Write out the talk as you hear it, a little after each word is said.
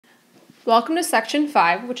Welcome to Section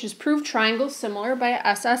 5, which is Prove Triangles Similar by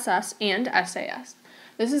SSS and SAS.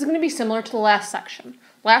 This is going to be similar to the last section.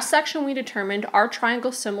 Last section we determined are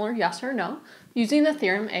triangles similar, yes or no, using the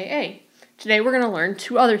theorem AA. Today we're going to learn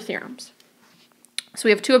two other theorems. So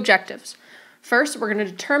we have two objectives. First, we're going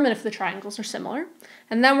to determine if the triangles are similar,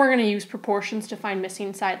 and then we're going to use proportions to find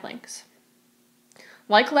missing side lengths.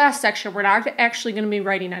 Like last section, we're not actually going to be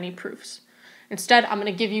writing any proofs. Instead, I'm going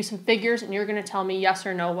to give you some figures, and you're going to tell me yes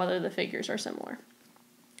or no whether the figures are similar.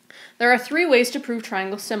 There are three ways to prove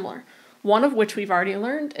triangles similar, one of which we've already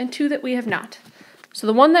learned, and two that we have not. So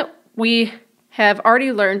the one that we have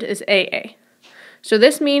already learned is AA. So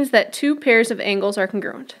this means that two pairs of angles are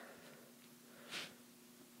congruent.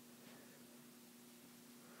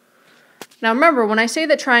 Now remember, when I say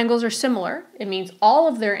that triangles are similar, it means all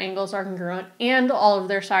of their angles are congruent and all of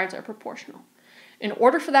their sides are proportional. In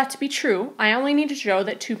order for that to be true, I only need to show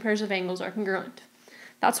that two pairs of angles are congruent.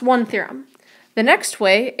 That's one theorem. The next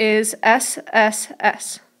way is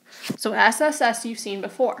SSS. So SSS you've seen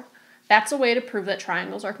before. That's a way to prove that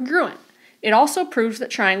triangles are congruent. It also proves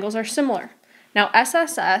that triangles are similar. Now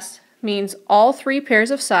SSS means all three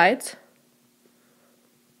pairs of sides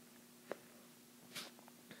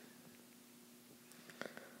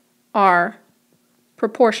are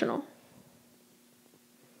proportional.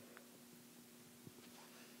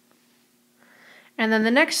 And then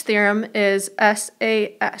the next theorem is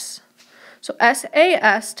SAS. So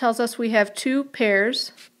SAS tells us we have two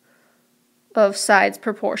pairs of sides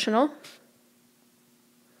proportional.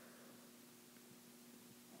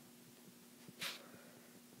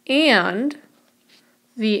 And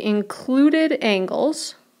the included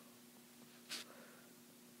angles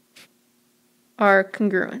are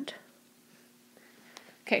congruent.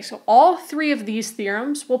 Okay, so all three of these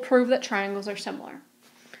theorems will prove that triangles are similar.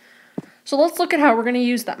 So let's look at how we're going to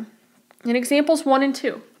use them. In examples 1 and 2,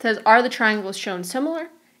 it says, are the triangles shown similar?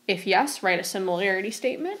 If yes, write a similarity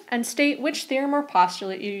statement and state which theorem or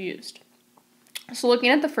postulate you used. So looking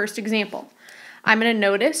at the first example, I'm going to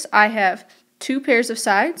notice I have two pairs of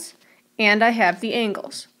sides and I have the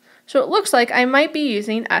angles. So it looks like I might be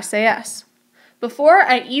using SAS. Before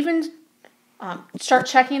I even start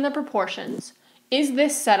checking the proportions, is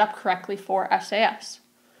this set up correctly for SAS?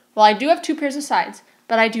 Well, I do have two pairs of sides,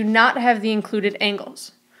 but I do not have the included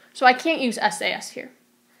angles. So I can't use SAS here.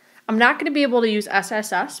 I'm not going to be able to use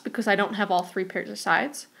SSS because I don't have all three pairs of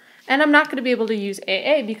sides. And I'm not going to be able to use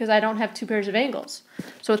AA because I don't have two pairs of angles.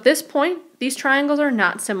 So at this point, these triangles are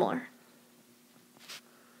not similar.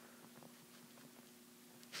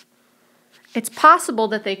 It's possible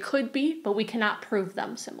that they could be, but we cannot prove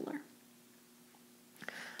them similar.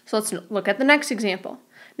 So let's look at the next example.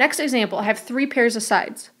 Next example, I have three pairs of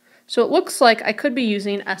sides. So it looks like I could be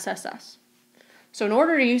using SSS. So in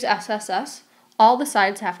order to use SSS, all the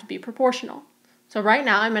sides have to be proportional. So right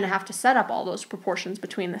now I'm going to have to set up all those proportions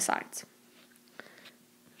between the sides.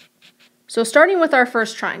 So starting with our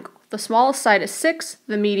first triangle, the smallest side is 6,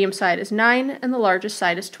 the medium side is 9, and the largest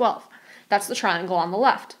side is 12. That's the triangle on the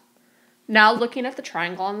left. Now looking at the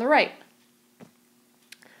triangle on the right.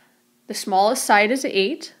 The smallest side is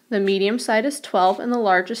 8, the medium side is 12, and the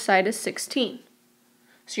largest side is 16.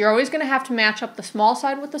 So you're always going to have to match up the small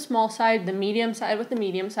side with the small side, the medium side with the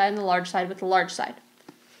medium side, and the large side with the large side.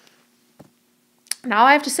 Now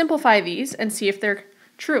I have to simplify these and see if they're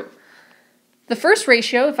true. The first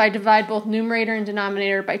ratio, if I divide both numerator and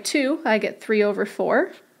denominator by 2, I get 3 over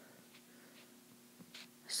 4.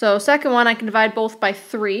 So second one, I can divide both by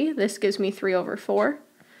 3. This gives me 3 over 4.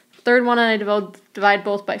 Third one, I divide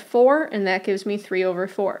both by 4, and that gives me 3 over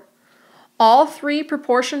 4. All three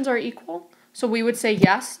proportions are equal. So we would say,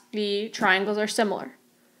 yes, the triangles are similar.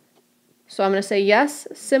 So I'm going to say, yes,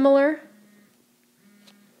 similar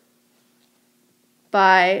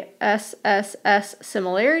by SSS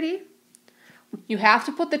similarity. You have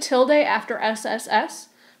to put the tilde after SSS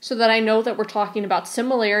so that I know that we're talking about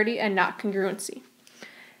similarity and not congruency.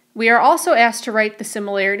 We are also asked to write the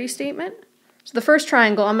similarity statement. So the first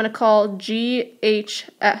triangle I'm going to call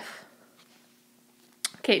GHF.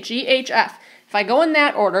 Okay, GHF. If I go in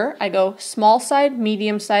that order, I go small side,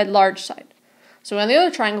 medium side, large side. So in the other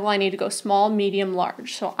triangle, I need to go small, medium,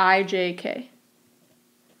 large. So IJK.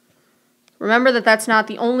 Remember that that's not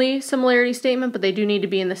the only similarity statement, but they do need to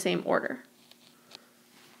be in the same order.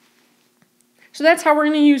 So that's how we're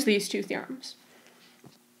going to use these two theorems.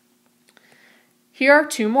 Here are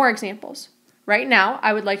two more examples. Right now,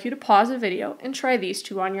 I would like you to pause the video and try these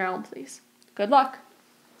two on your own, please. Good luck.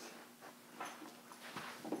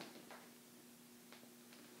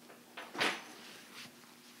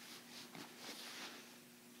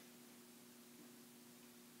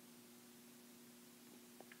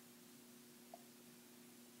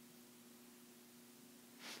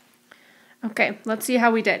 Okay, let's see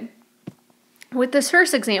how we did. With this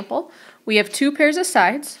first example, we have two pairs of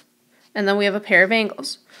sides, and then we have a pair of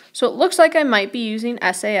angles. So it looks like I might be using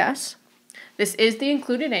SAS. This is the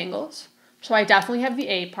included angles, so I definitely have the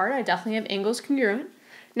A part. I definitely have angles congruent.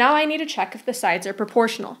 Now I need to check if the sides are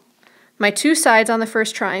proportional. My two sides on the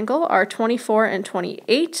first triangle are 24 and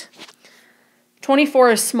 28.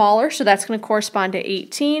 24 is smaller, so that's going to correspond to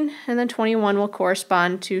 18, and then 21 will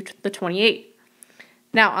correspond to the 28.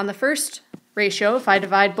 Now, on the first ratio, if I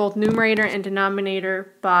divide both numerator and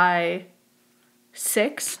denominator by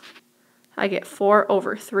 6, I get 4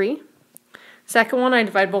 over 3. Second one, I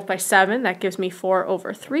divide both by 7. That gives me 4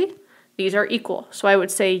 over 3. These are equal. So I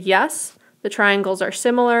would say yes, the triangles are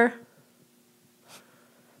similar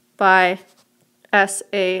by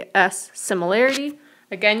SAS similarity.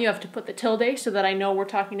 Again, you have to put the tilde so that I know we're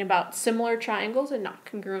talking about similar triangles and not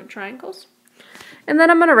congruent triangles. And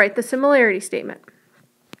then I'm going to write the similarity statement.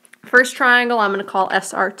 First triangle I'm going to call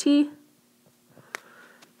SRT.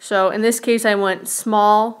 So in this case I went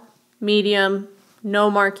small, medium,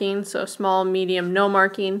 no marking. So small, medium, no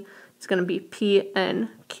marking. It's going to be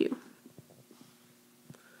PNQ.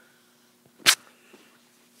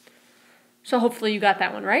 So hopefully you got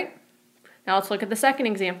that one right. Now let's look at the second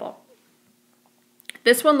example.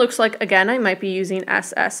 This one looks like, again, I might be using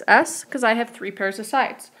SSS because I have 3 pairs of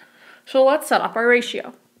sides. So let's set up our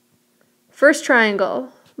ratio. First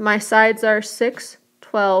triangle, my sides are 6,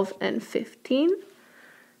 12, and 15.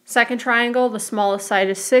 Second triangle, the smallest side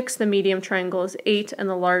is 6, the medium triangle is 8, and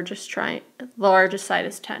the largest side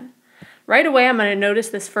is 10. Right away, I'm going to notice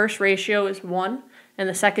this first ratio is 1, and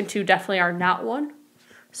the second two definitely are not 1.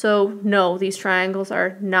 So no, these triangles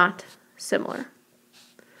are not similar.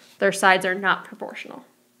 Their sides are not proportional.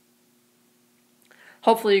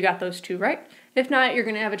 Hopefully you got those two right. If not, you're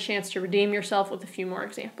going to have a chance to redeem yourself with a few more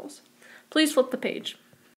examples. Please flip the page.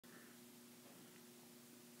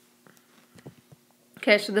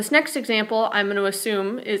 Okay, so this next example I'm going to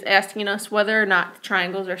assume is asking us whether or not the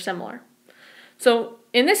triangles are similar. So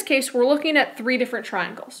in this case, we're looking at 3 different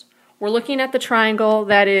triangles. We're looking at the triangle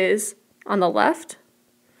that is on the left,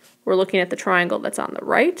 we're looking at the triangle that's on the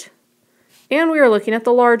right, and we are looking at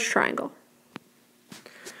the large triangle.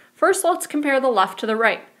 First, let's compare the left to the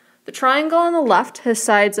right. The triangle on the left has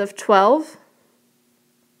sides of 12,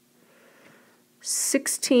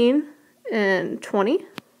 16, and 20.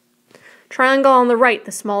 Triangle on the right,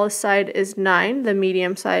 the smallest side is 9, the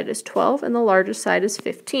medium side is 12, and the largest side is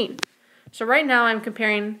 15. So right now I'm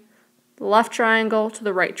comparing the left triangle to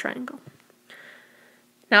the right triangle.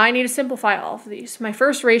 Now I need to simplify all of these. My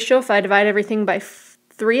first ratio, if I divide everything by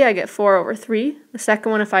 3, I get 4 over 3. The second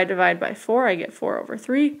one, if I divide by 4, I get 4 over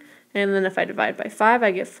 3. And then if I divide by 5,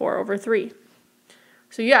 I get 4 over 3.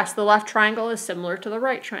 So yes, the left triangle is similar to the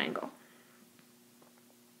right triangle.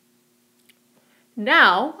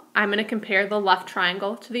 Now, I'm going to compare the left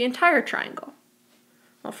triangle to the entire triangle.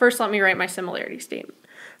 Well, first let me write my similarity statement.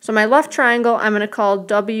 So my left triangle, I'm going to call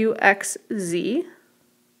WXZ.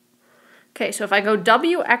 Okay, so if I go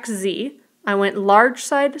WXZ, I went large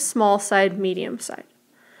side, small side, medium side.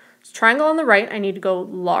 So triangle on the right, I need to go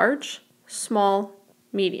large, small,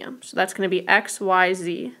 medium. So that's going to be X, Y,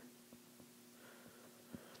 Z.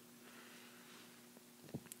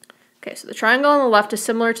 Okay, so the triangle on the left is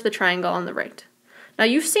similar to the triangle on the right. Now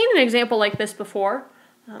you've seen an example like this before.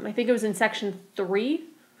 I think it was in section 3.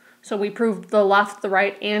 So we proved the left, the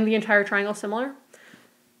right, and the entire triangle similar.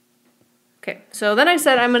 Okay, so then I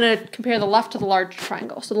said I'm going to compare the left to the large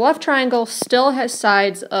triangle. So the left triangle still has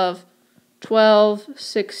sides of 12,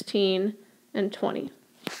 16, and 20.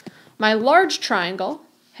 My large triangle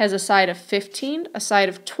has a side of 15, a side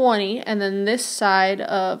of 20, and then this side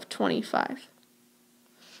of 25.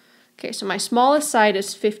 Okay, so my smallest side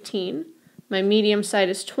is 15, my medium side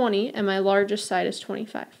is 20, and my largest side is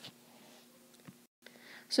 25.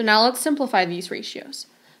 So now let's simplify these ratios.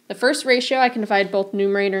 The first ratio, I can divide both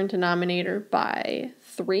numerator and denominator by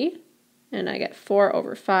 3, and I get 4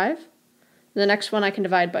 over 5. The next one I can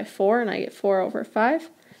divide by 4, and I get 4 over 5.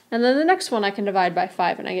 And then the next one I can divide by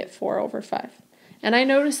 5, and I get 4 over 5. And I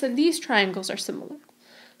notice that these triangles are similar.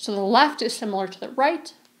 So the left is similar to the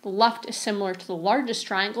right, the left is similar to the largest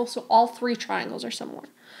triangle, so all 3 triangles are similar.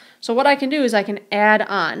 So what I can do is I can add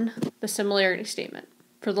on the similarity statement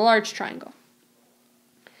for the large triangle.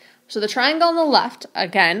 So the triangle on the left,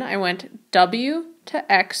 again, I went W to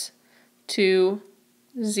X to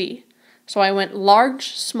Z. So I went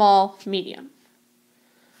large, small, medium.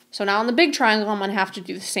 So now on the big triangle, I'm going to have to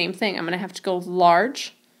do the same thing. I'm going to have to go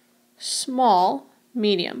large, small,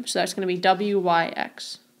 medium. So that's going to be W, Y,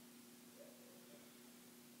 X.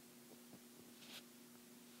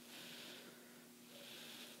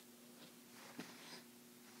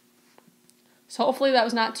 So hopefully that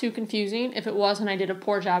was not too confusing. If it was and I did a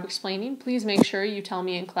poor job explaining, please make sure you tell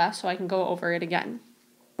me in class so I can go over it again.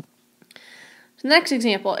 So next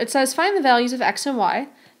example, it says find the values of x and y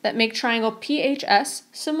that make triangle PHS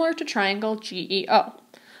similar to triangle GEO.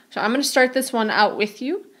 So I'm going to start this one out with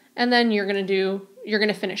you, and then you're going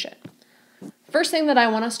to finish it. First thing that I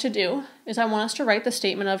want us to do is I want us to write the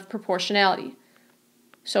statement of proportionality.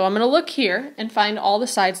 So I'm going to look here and find all the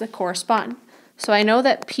sides that correspond. So I know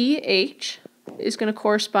that PH is going to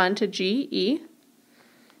correspond to GE,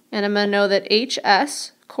 and I'm going to know that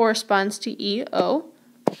HS corresponds to EO,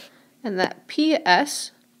 and that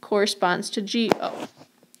PS corresponds to GO.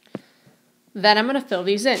 Then I'm going to fill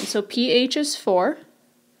these in. So PH is 4,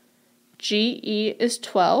 GE is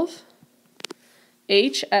 12,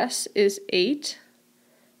 HS is 8,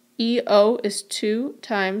 EO is 2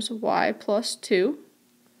 times y plus 2,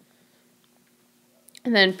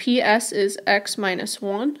 and then PS is x minus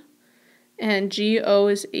 1, and GO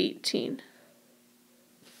is 18.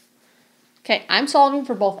 Okay, I'm solving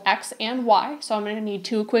for both x and y, so I'm going to need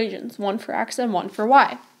two equations, one for x and one for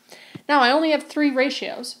y. Now, I only have 3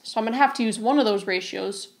 ratios, so I'm going to have to use one of those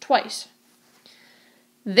ratios twice.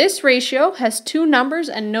 This ratio has 2 numbers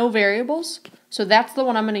and no variables, so that's the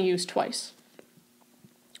one I'm going to use twice.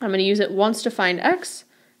 I'm going to use it once to find x,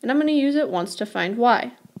 and I'm going to use it once to find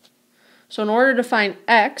y. So in order to find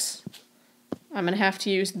x, I'm going to have to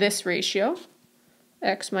use this ratio,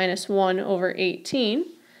 x minus 1 over 18,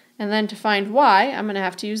 and then to find y, I'm going to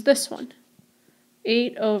have to use this one,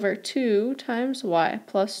 8 over 2 times y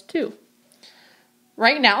plus 2.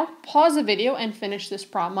 Right now, pause the video and finish this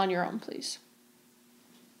problem on your own, please.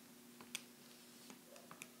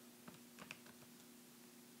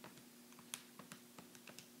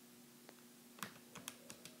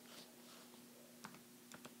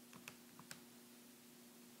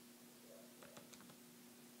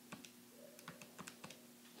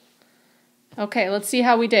 Okay, let's see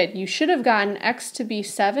how we did. You should have gotten x to be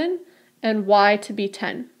 7 and y to be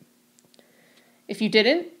 10. If you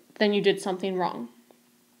didn't, then you did something wrong.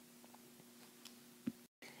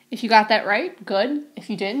 If you got that right, good. If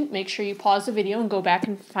you didn't, make sure you pause the video and go back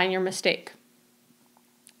and find your mistake.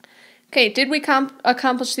 Okay, did we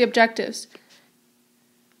accomplish the objectives?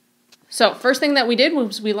 So, first thing that we did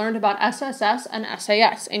was we learned about SSS and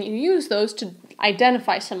SAS, and you use those to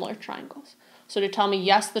identify similar triangles. So to tell me,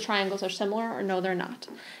 yes, the triangles are similar, or no, they're not.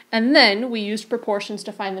 And then we used proportions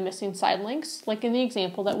to find the missing side lengths, like in the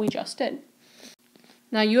example that we just did.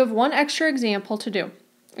 Now you have one extra example to do.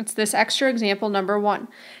 It's this extra example number 1.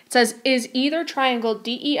 It says, is either triangle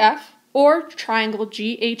DEF or triangle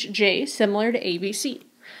GHJ similar to ABC?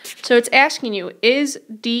 So it's asking you, is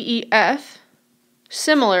DEF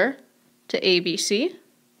similar to ABC?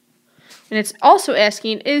 And it's also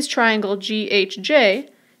asking, is triangle GHJ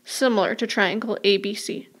similar to triangle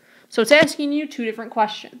ABC? So it's asking you 2 different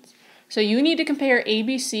questions. So you need to compare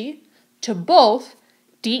ABC to both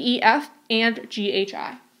DEF and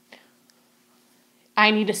GHI. I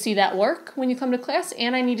need to see that work when you come to class,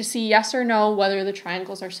 and I need to see yes or no whether the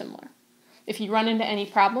triangles are similar. If you run into any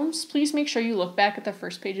problems, please make sure you look back at the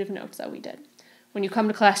first page of notes that we did. When you come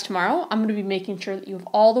to class tomorrow, I'm going to be making sure that you have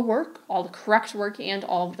all the work, all the correct work, and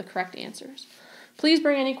all of the correct answers. Please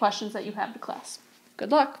bring any questions that you have to class.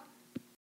 Good luck.